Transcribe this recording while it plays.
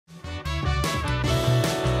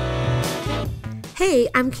Hey,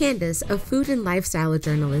 I'm Candace, a food and lifestyle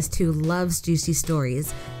journalist who loves juicy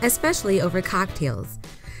stories, especially over cocktails.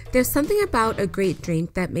 There's something about a great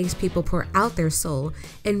drink that makes people pour out their soul,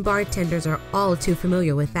 and bartenders are all too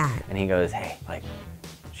familiar with that. And he goes, hey,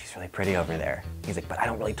 she's really pretty over there. He's like, but I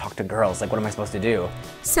don't really talk to girls. What am I supposed to do?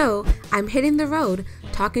 So, I'm hitting the road,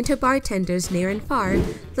 talking to bartenders near and far,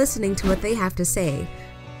 listening to what they have to say.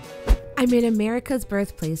 I'm in America's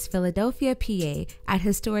birthplace, Philadelphia, PA, at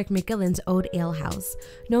historic McGillin's Olde Ale House.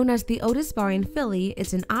 Known as the oldest bar in Philly,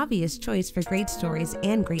 it's an obvious choice for great stories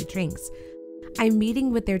and great drinks. I'm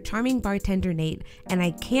meeting with their charming bartender, Nate, and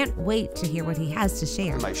I can't wait to hear what he has to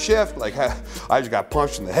share. My shift, I just got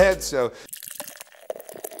punched in the head, so.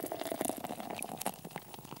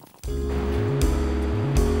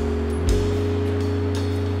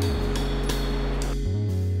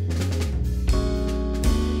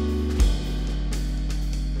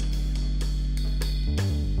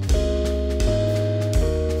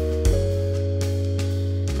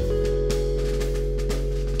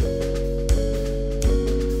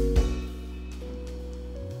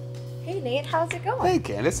 Nate, how's it going? Hey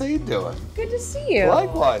Candace, how you doing? Good to see you.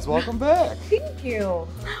 Likewise, welcome back. Thank you.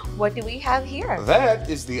 What do we have here? That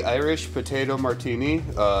is the Irish potato martini,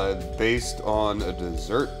 based on a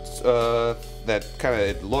dessert that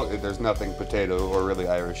there's nothing potato or really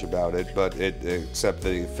Irish about it, but except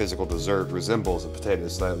the physical dessert resembles a potato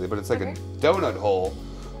slightly, but it's like a donut hole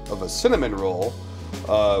of a cinnamon roll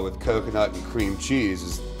with coconut and cream cheese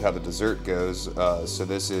is how the dessert goes. So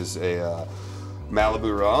this is a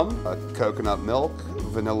Malibu rum, coconut milk,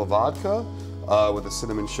 vanilla vodka, with a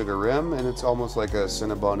cinnamon sugar rim, and it's almost like a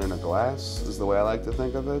Cinnabon in a glass, is the way I like to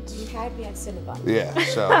think of it. You had me at Cinnabon. Yeah,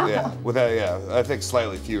 so yeah, I think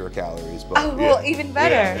slightly fewer calories, but oh, well, even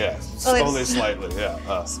better. Yeah, well, only slightly,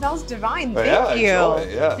 yeah. Smells divine, thank you. Enjoy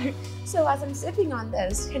it, yeah. So as I'm sipping on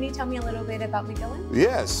this, can you tell me a little bit about McGillin?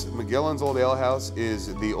 Yes, McGillin's Olde Ale House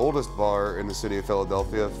is the oldest bar in the city of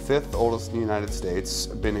Philadelphia, 5th oldest in the United States.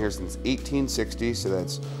 Been here since 1860, so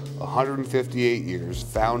that's 158 years.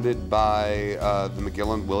 Founded by the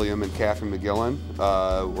McGillin, William and Catherine McGillin,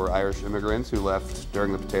 were Irish immigrants who left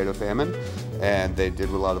during the potato famine, and they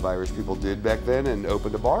did what a lot of Irish people did back then and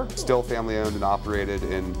opened a bar. Still family owned and operated.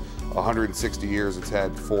 In 160 years, it's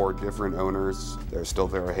had 4 different owners. They're still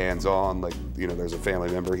very hands-on. There's a family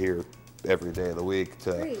member here every day of the week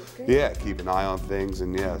to great. Keep an eye on things,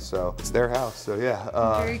 and so it's their house. So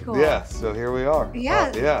very cool. Yeah, so here we are.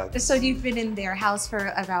 Yeah. So you've been in their house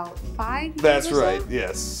for about 5 years? That's or so? right.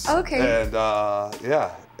 Yes. Okay. And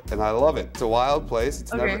and I love it. It's a wild place.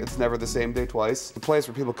 It's never the same day twice. It's a place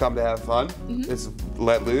where people come to have fun. It's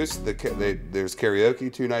let loose. There's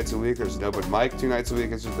karaoke 2 nights a week. There's an open mic 2 nights a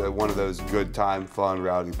week. It's just one of those good time, fun,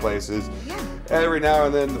 rowdy places. Yeah. Every now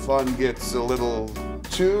and then the fun gets a little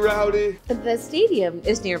too rowdy. The stadium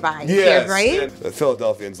is nearby yes, here, right? And the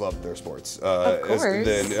Philadelphians love their sports. Of course.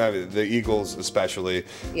 The Eagles especially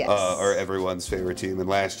are everyone's favorite team. And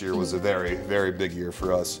last year was a very, very big year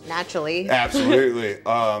for us. Naturally. Absolutely.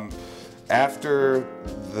 After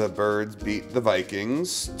the Birds beat the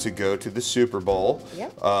Vikings to go to the Super Bowl,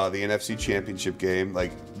 the NFC Championship game,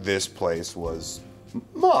 this place was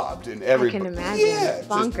mobbed, and everybody. I can imagine.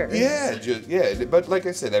 Bonkers. But like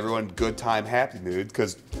I said, everyone good time, happy mood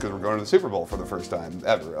because we're going to the Super Bowl for the first time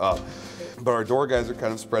ever. But our door guys are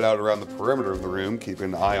kind of spread out around the perimeter of the room, keeping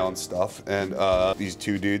an eye on stuff. And these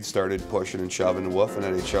 2 dudes started pushing and shoving and woofing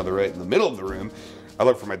at each other right in the middle of the room. I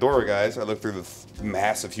look for my door guys. I look through the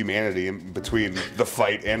mass of humanity in between the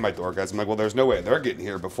fight and my door guys. I'm like, well, there's no way they're getting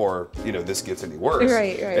here before this gets any worse.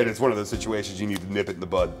 Right. And it's one of those situations you need to nip it in the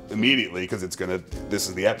bud immediately because this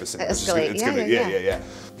is the epicenter. Escalate.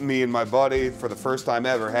 Me and my buddy, for the first time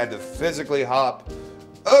ever, had to physically hop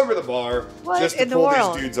over the bar just to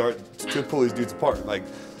pull these dudes apart.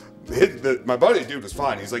 My buddy dude was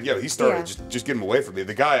fine. He's like, he started just get him away from me.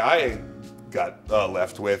 The guy I got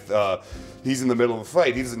left with. He's in the middle of a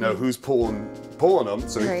fight. He doesn't know who's pulling him,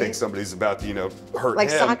 so he thinks somebody's about to, hurt him.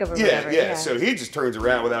 Sock him or whatever. Yeah. So he just turns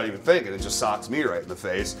around without even thinking and just socks me right in the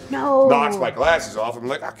face. No. Knocks my glasses off. I'm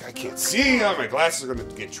like, I can't see. My glasses are going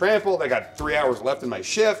to get trampled. I got 3 hours left in my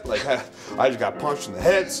shift. I just got punched in the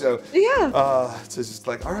head. So it's just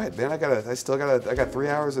all right, man. I got 3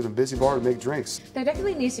 hours in a busy bar to make drinks. There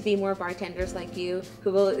definitely needs to be more bartenders like you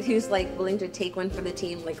who's willing to take one for the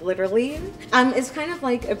team, literally. It's kind of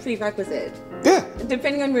like a prerequisite. Yeah.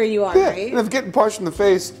 Depending on where you are, right? And if getting punched in the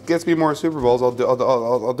face gets me more Super Bowls, I'll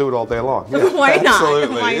do it all day long. Yeah, Why not?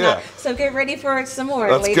 Absolutely, Why not? So get ready for some more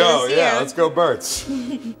Let's later go. this year. Let's go, Birds.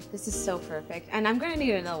 This is so perfect, and I'm gonna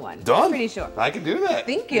need another one. Done. I'm pretty sure. I can do that.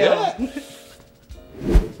 Thank you. Yeah.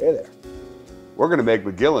 Hey there. we're gonna make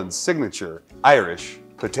McGillin's signature Irish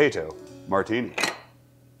potato martini.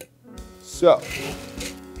 So,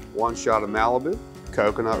 1 shot of Malibu,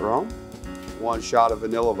 coconut rum, 1 shot of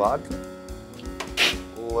vanilla vodka,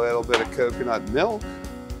 a little bit of coconut milk,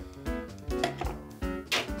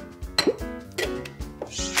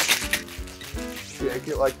 shake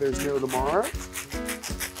it like there's no tomorrow.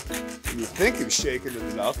 When you think you've shaken it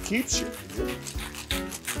enough, keep shaking it.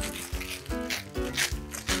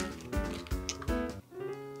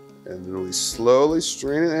 And then we slowly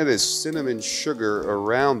strain it. That is cinnamon sugar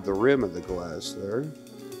around the rim of the glass there.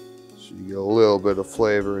 So you get a little bit of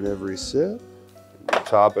flavor in every sip. And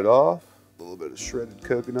top it off. A little bit of shredded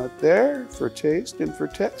coconut there for taste and for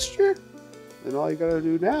texture. And all you gotta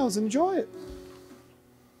do now is enjoy it.